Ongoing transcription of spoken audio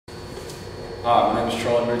Hi, my name is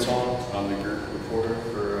Mouton. I'm the group reporter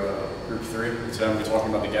for Group 3. Today I'm going to be talking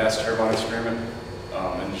about the gas turbine experiment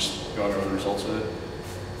and just going over the results of it.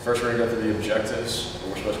 First, we're going to go through the objectives,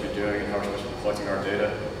 what we're supposed to be doing, and how we're supposed to be collecting our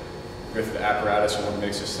data. We'll go through the apparatus and what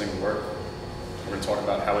makes this thing work. We're going to talk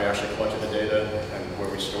about how we actually collected the data and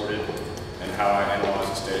where we stored it, and how I analyze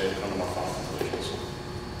this data to come to my final conclusions.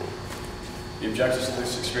 The objectives of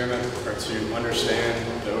this experiment are to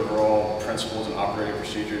understand the overall principles and operating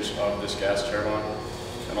procedures of this gas turbine,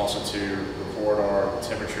 and also to record our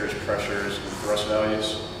temperatures, pressures, and thrust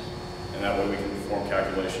values, and that way we can perform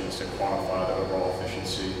calculations to quantify the overall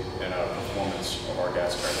efficiency and performance of our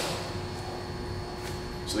gas turbine.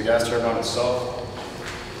 So the gas turbine itself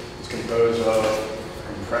is composed of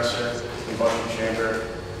a compressor, combustion chamber,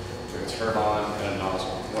 a turbine, and a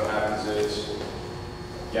nozzle. What happens is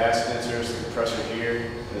gas enters the compressor here,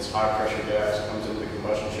 and this high pressure gas comes into the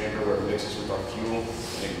combustion chamber where it mixes with our fuel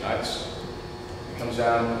and ignites. It comes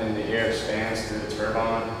down and the air expands through the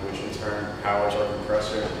turbine, which in turn powers our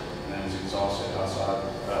compressor, and then is exhausted outside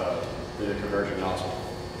through the conversion nozzle.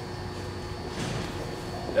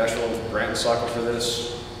 The actual Brandon cycle for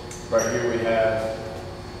this, right here we have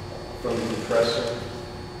from the compressor,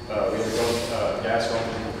 we have gas going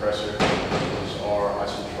through the compressor, which is our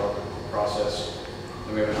isentropic process.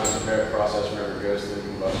 Then we have an isobaric process whenever it goes through the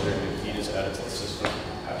combustor and heat is added to the system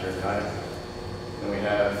after igniting. Then we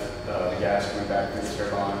have the gas coming back through the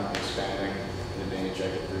turbine, expanding, and then being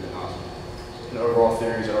ejected through the nozzle. And the overall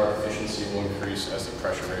theory is that our efficiency will increase as the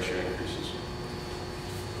pressure ratio increases.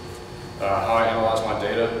 How I analyze my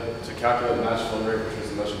data: to calculate the mass flow rate, which is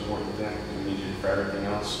the most important thing we needed for everything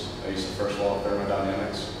else, I used the first law of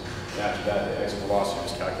thermodynamics. And after that, the exit velocity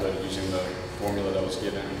was calculated using the formula that was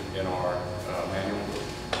given in our manual.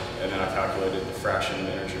 And then I calculated the fraction of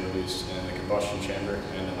energy released in the combustion chamber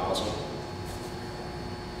and the nozzle.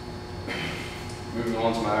 Moving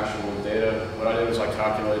on to my actual data, what I did was I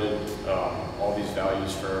calculated all these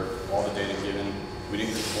values for all the data given. We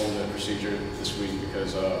didn't perform the procedure this week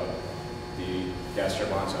because the gas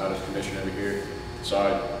turbine's out of commission over here. So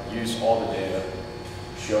I used all the data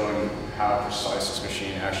showing how precise this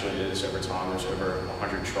machine actually is over time. There's over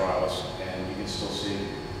 100 trials, and you can still see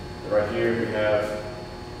that right here we have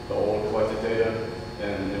the old collected data,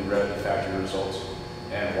 and in red the factory results.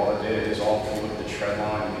 And while the data is off, if you look at the trend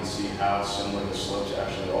line, you can see how similar the slopes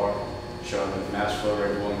actually are, showing that the mass flow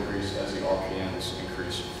rate will increase as the RPMs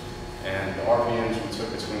increase. And the RPMs we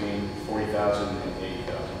took between 40,000 and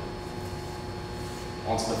 80,000.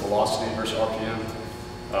 Onto the velocity versus RPM.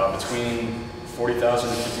 Between 40,000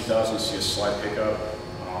 and 50,000, you see a slight pickup.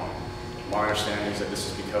 My understanding is that this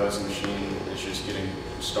is because the machine is just getting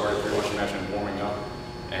started, pretty much imagine warming up,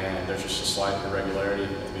 and there's just a slight irregularity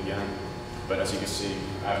at the beginning. But as you can see,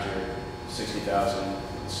 after 60,000,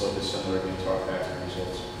 the slope is similar to our factory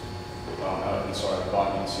results. And sorry, at the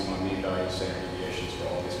bottom you can see my mean value and standard deviations for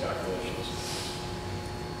all these calculations.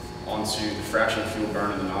 Onto the fraction of fuel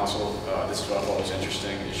burn in the nozzle. This is what I thought was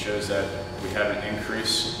interesting. It shows that we have an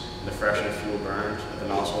increase in the fraction of fuel burned at the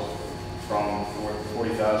nozzle from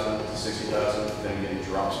 40,000 to 60,000, then again it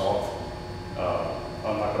drops off.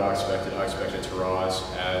 Unlike what I expected it to rise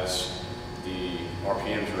as the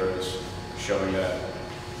RPMs rose, showing that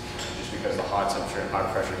just because the high temperature and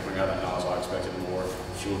high pressure coming out of that nozzle, I expected more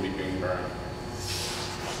fuel to be being burned.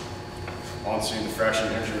 Onto the fraction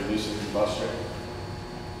of energy released in the combustor.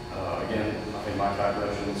 Again, I think my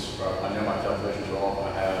calculations, I know my calculations are off.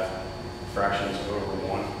 I have fractions over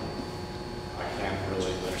 1. I can't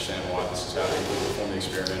really understand why this is happening. When we perform the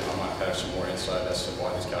experiment, I might have some more insight as to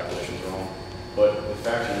why these calculations are wrong. But the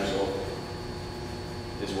factory result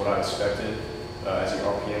is what I expected. As the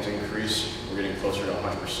RPMs increase, we're getting closer to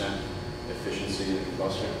 100% efficiency in the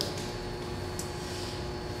combustion.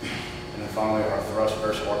 And then finally, our thrust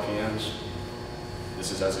versus RPMs.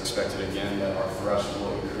 This is as expected again, that our thrust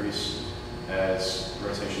will increase as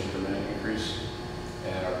rotations per minute increase,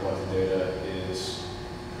 and our collected data is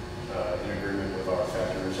in agreement with our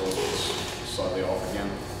factory results, slightly off again.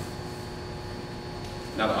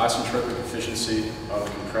 Now the isentropic efficiency of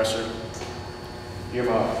the compressor. Here are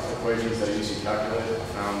my equations that I used to calculate. I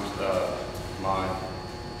found my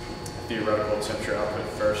theoretical temperature output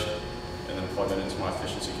first, and then plugged it into my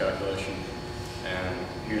efficiency calculation. And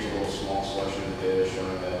here's a little small selection of the data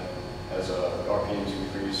showing that as RPMs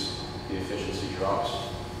increase, the efficiency drops.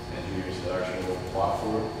 And here's the actual plot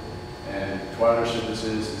for it. And what I understood this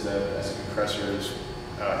is that as the compressor is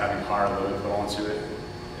having higher load put onto it,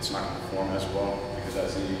 it's not going to perform as well, because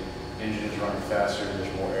as the engine is running faster,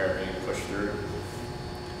 there's more air being pushed through.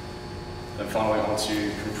 Then finally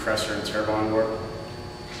onto compressor and turbine work.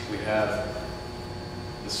 We have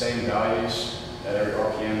the same values at every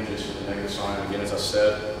RPM, just with the negative sign. Again, as I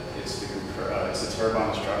said, it's the turbine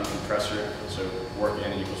that's driving the compressor, so work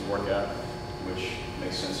in equals work out, which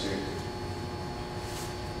makes sense here.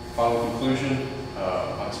 Final conclusion,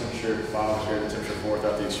 my temperature, final experience, the temperature 4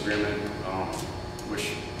 throughout the experiment,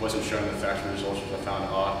 which wasn't shown in the factory results, which I found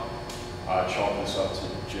odd. I chalked this up to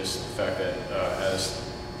just the fact that as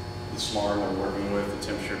the smaller we're working with, the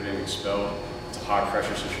temperature being expelled, it's a high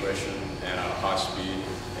pressure situation and a high speed,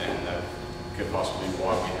 and that could possibly be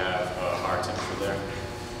why we have a higher temperature there.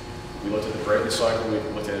 We looked at the Brayton cycle, we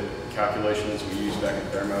looked at calculations we used back in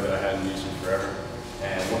thermo that I hadn't used in forever.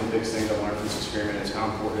 And one of the biggest things I learned from this experiment is how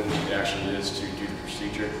important it actually is to do the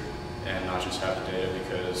procedure and not just have the data,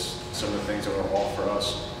 because some of the things that were off for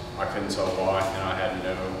us, I couldn't tell why, and I had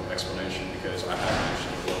no explanation because I hadn't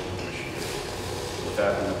actually looked at the machine. With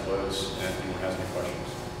that, I'm going to close, and if anyone has any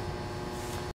questions.